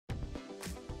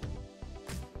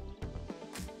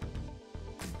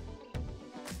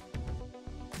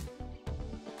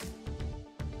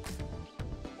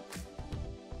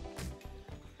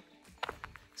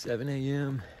7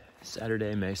 a.m.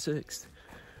 Saturday, May 6th.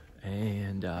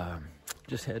 And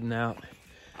just heading out.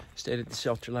 Stayed at the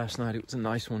shelter last night. It was a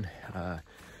nice one. A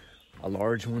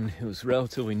large one. It was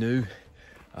relatively new.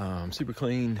 Super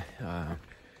clean.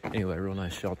 Anyway, real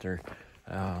nice shelter.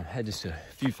 Had just a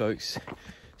few folks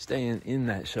staying in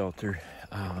that shelter.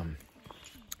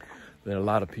 But a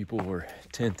lot of people were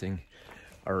tenting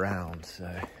around. So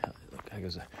it looked like it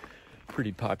was a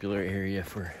pretty popular area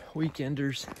for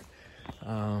weekenders.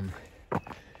 And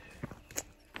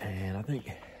I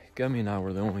think Gummy and I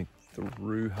were the only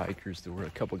through hikers. There were a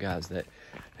couple guys that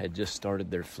had just started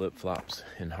their flip-flops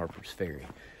in Harper's Ferry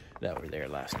that were there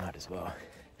last night as well.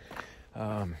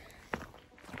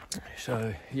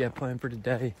 So yeah, plan for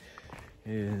today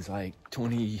is like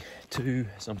 22,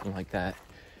 something like that.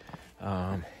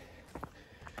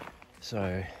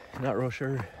 So not real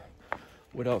sure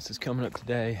what else is coming up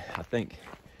today. I think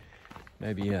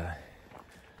maybe a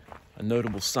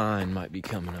notable sign might be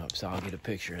coming up, so I'll get a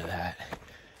picture of that.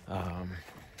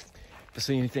 If I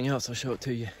see anything else, I'll show it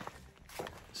to you.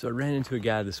 So I ran into a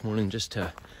guy this morning just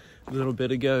a little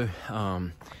bit ago.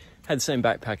 Had the same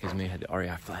backpack as me, had the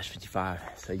REI Flash 55,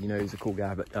 so you know he's a cool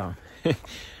guy. But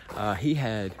he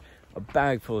had a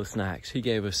bag full of snacks. He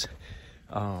gave us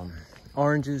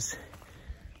oranges.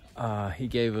 He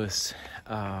gave us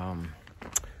a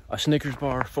Snickers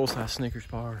bar, full-size Snickers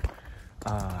bar.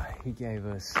 He gave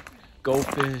us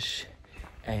goldfish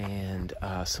and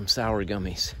some sour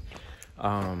gummies.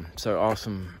 So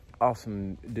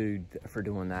awesome dude for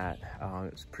doing that.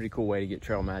 It's a pretty cool way to get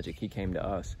trail magic. He came to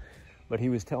us, but he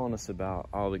was telling us about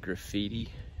all the graffiti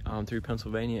through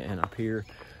Pennsylvania and up here.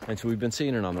 And so we've been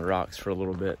seeing it on the rocks for a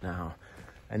little bit now.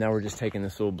 And now we're just taking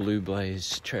this little Blue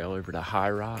Blaze trail over to High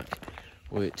Rock,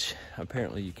 which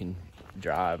apparently you can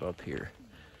drive up here.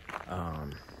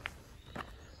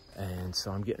 And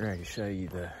so I'm getting ready to show you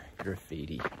the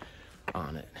graffiti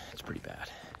on it. It's pretty bad.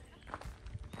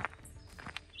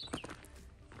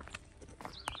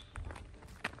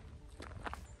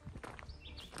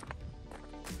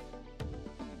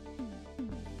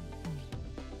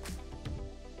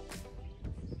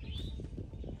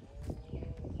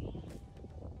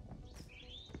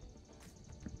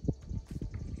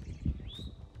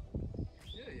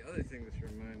 Yeah, the other thing this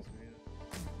reminds me of.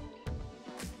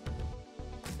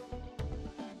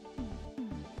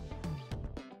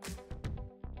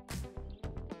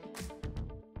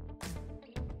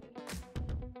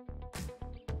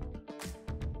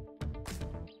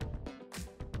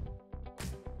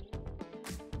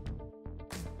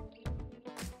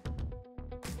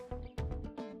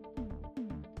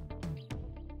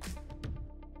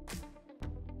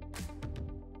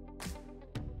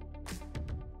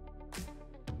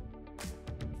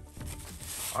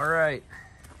 All right,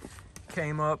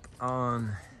 came up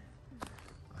on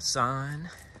a sign,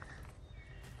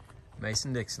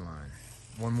 Mason Dixon Line,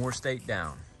 one more state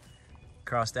down,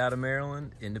 crossed out of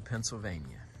Maryland into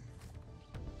Pennsylvania.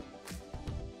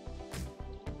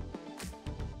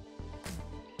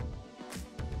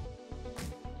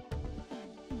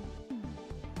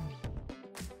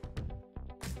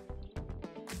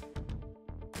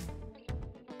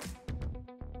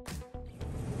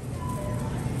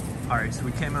 All right, so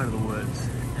we came out of the woods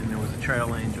and there was a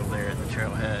trail angel there at the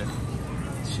trailhead.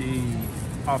 She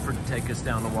offered to take us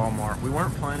down to Walmart. We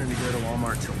weren't planning to go to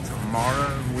Walmart till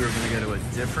tomorrow. We were gonna go to a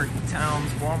different town's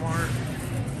Walmart,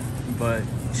 but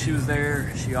she was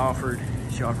there, she offered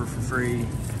for free.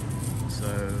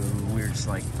 So we were just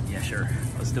like, yeah, sure,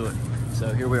 let's do it.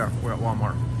 So here we are, we're at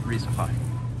Walmart, resupply.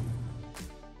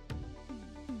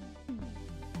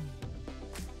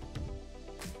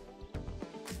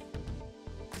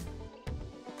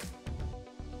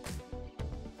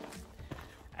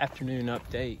 Afternoon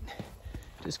update,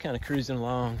 just kind of cruising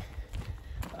along.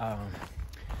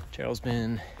 Trail's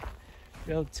been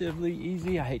relatively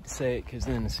easy. I hate to say it because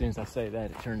then as soon as I say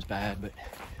that it turns bad, but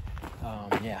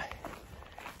yeah,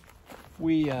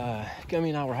 Gummy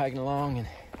and I were hiking along and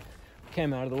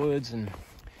came out of the woods, and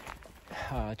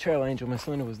trail angel Miss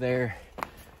Linda was there,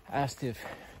 asked if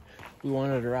we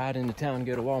wanted to ride into town and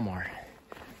go to Walmart.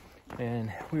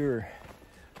 And we were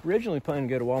originally planning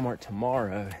to go to Walmart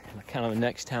tomorrow, kind of the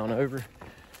next town over,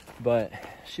 but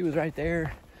she was right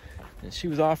there and she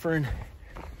was offering,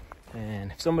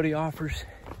 and if somebody offers,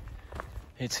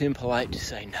 it's impolite to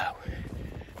say no.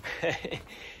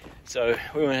 So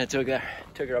we went and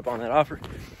took her up on that offer,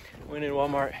 went in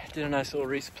Walmart, did a nice little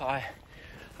resupply.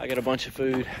 I got a bunch of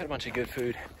food, had a bunch of good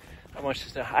food, a bunch of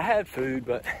stuff. I had food,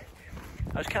 but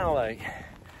I was kind of like,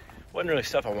 wasn't really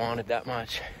stuff I wanted that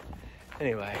much.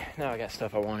 Anyway, now I got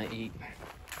stuff I want to eat.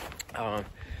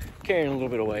 Carrying a little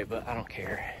bit of weight, but I don't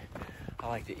care. I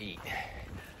like to eat.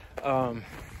 And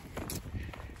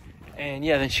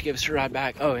yeah, then she gave us a ride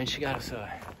back. Oh, and she got us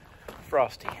a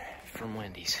Frosty from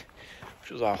Wendy's,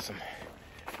 which was awesome.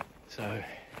 So,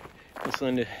 Miss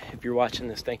Linda, if you're watching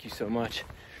this, thank you so much.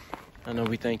 I know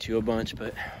we thanked you a bunch,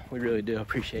 but we really do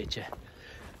appreciate you.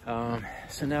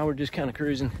 So now we're just kind of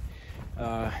cruising.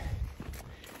 Kind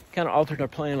of altered our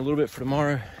plan a little bit for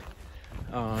tomorrow,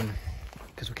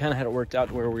 because we kind of had it worked out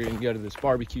to where we're going to go to this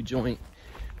barbecue joint,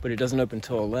 but it doesn't open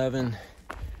until 11.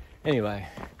 Anyway,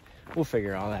 we'll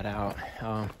figure all that out.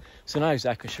 So not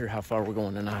exactly sure how far we're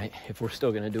going tonight, if we're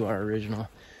still going to do our original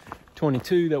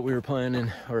 22 that we were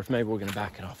planning, or if maybe we're going to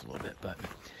back it off a little bit. But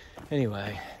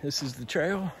anyway, this is the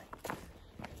trail.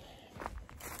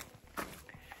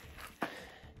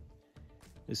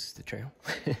 This is the trail.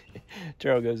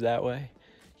 Trail goes that way.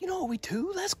 You know what we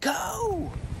do? Let's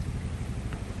go!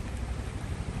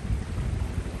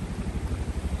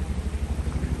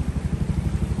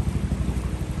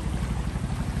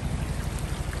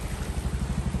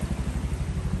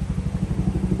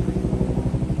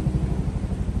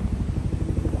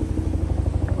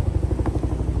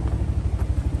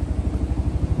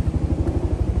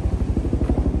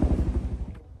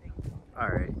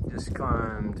 Alright, just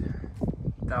climbed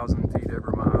 1,000 feet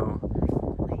every mile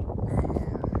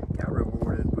and got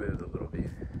rewarded with a little view.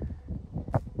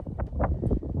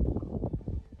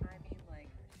 I mean, like,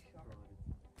 sharp.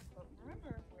 But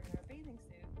remember, we're in our bathing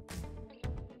suit.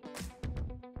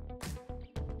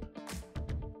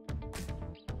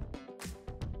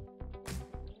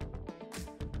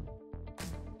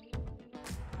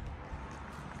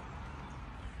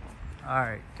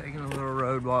 Alright, taking a little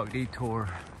road walk detour.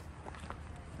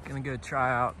 Gonna go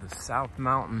try out the South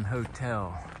Mountain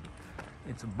Hotel.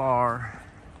 It's a bar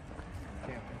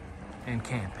and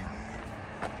camping.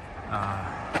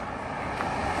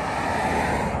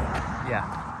 Yeah,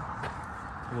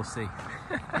 we'll see.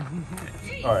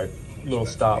 All right, little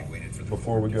stop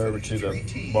before we go over to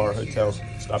the bar hotel.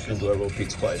 Stopped into a little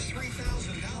pizza place.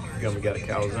 Again, we got a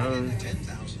calzone.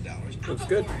 Looks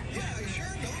good.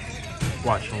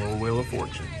 Watching a little Wheel of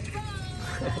Fortune.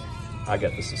 I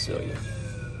got the Sicilian.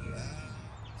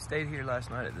 Stayed here last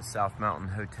night at the South Mountain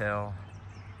Hotel.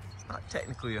 It's not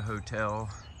technically a hotel.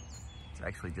 It's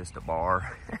actually just a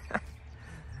bar.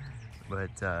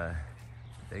 But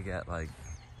they got like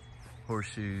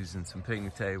horseshoes and some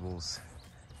picnic tables,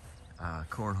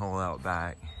 cornhole out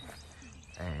back,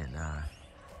 and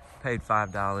paid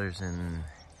 $5 and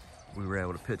we were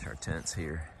able to pitch our tents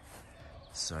here.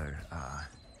 So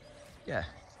yeah,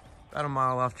 about a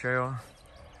mile off trail.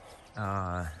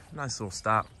 Nice little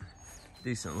stop.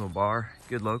 Decent little bar,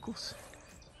 good locals,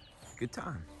 good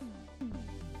time.